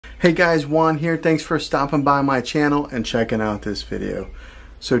Hey guys, Juan here. Thanks for stopping by my channel and checking out this video.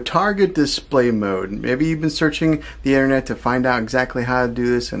 So target display mode. Maybe you've been searching the internet to find out exactly how to do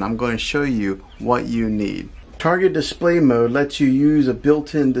this, and I'm going to show you what you need. Target display mode lets you use a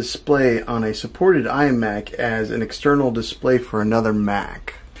built-in display on a supported iMac as an external display for another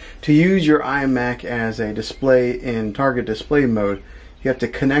Mac. To use your iMac as a display in target display mode, you have to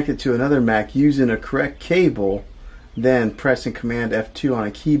connect it to another Mac using a correct cable, then pressing Command F2 on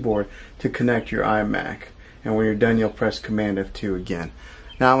a keyboard to connect your iMac. And when you're done, you'll press Command F2 again.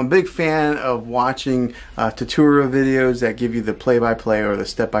 Now, I'm a big fan of watching tutorial videos that give you the play-by-play or the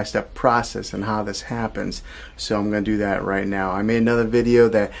step-by-step process and how this happens. So I'm going to do that right now. I made another video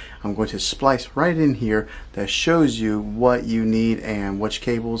that I'm going to splice right in here that shows you what you need and which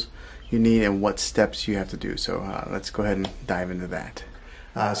cables you need and what steps you have to do. So let's go ahead and dive into that.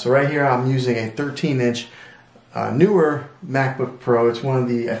 So right here I'm using a 13-inch newer MacBook Pro. It's one of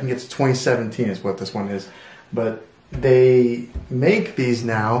the, I think it's 2017 is what this one is, but they make these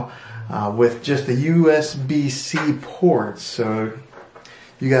now with just the USB-C ports, so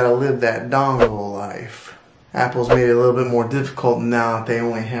you gotta live that dongle life. Apple's made it a little bit more difficult now that they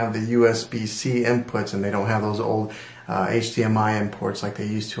only have the USB-C inputs and they don't have those old HDMI imports like they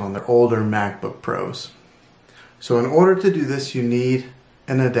used to on their older MacBook Pros. So in order to do this, you need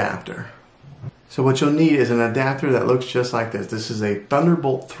an adapter. So what you'll need is an adapter that looks just like this. This is a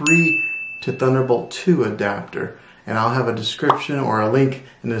Thunderbolt 3 to Thunderbolt 2 adapter, and I'll have a description or a link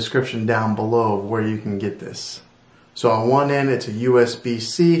in the description down below where you can get this. So on one end it's a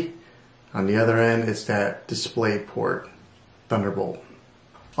USB-C, on the other end it's that display port, Thunderbolt.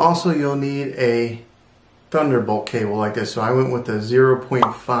 Also you'll need a Thunderbolt cable like this. So I went with the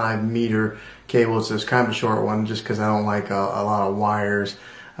 0.5 meter cable. So it's kind of a short one just because I don't like a lot of wires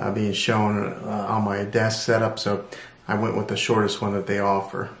being shown on my desk setup, so I went with the shortest one that they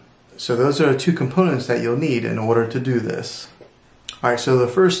offer. So those are the two components that you'll need in order to do this. Alright, so the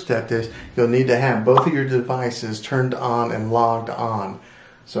first step is you'll need to have both of your devices turned on and logged on.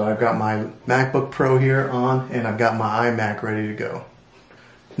 So I've got my MacBook Pro here on and I've got my iMac ready to go.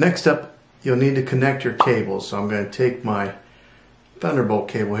 Next up, you'll need to connect your cables. So I'm going to take my Thunderbolt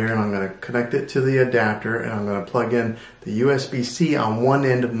cable here and I'm going to connect it to the adapter, and I'm going to plug in the USB-C on one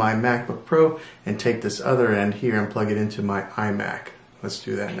end of my MacBook Pro and take this other end here and plug it into my iMac. Let's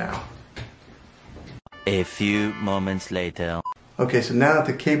do that now. A few moments later. Okay, so now that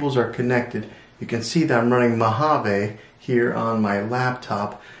the cables are connected, you can see that I'm running Mojave here on my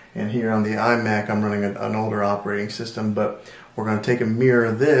laptop, and here on the iMac I'm running an older operating system, but we're going to take and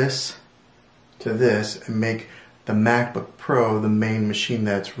mirror this to this and make the MacBook Pro the main machine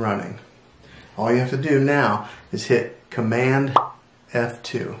that's running. All you have to do now is hit Command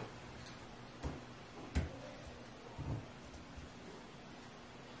F2.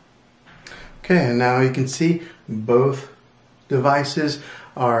 Okay, and now you can see both devices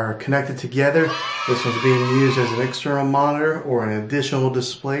are connected together. This one's being used as an external monitor or an additional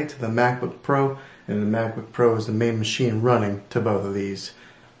display to the MacBook Pro, and the MacBook Pro is the main machine running to both of these.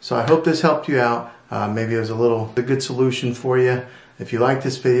 So I hope this helped you out. Maybe it was a good solution for you. If you like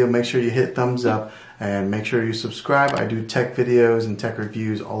this video, make sure you hit thumbs up and make sure you subscribe. I do tech videos and tech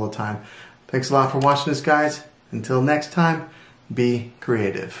reviews all the time. Thanks a lot for watching this, guys. Until next time, be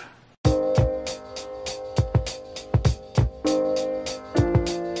creative.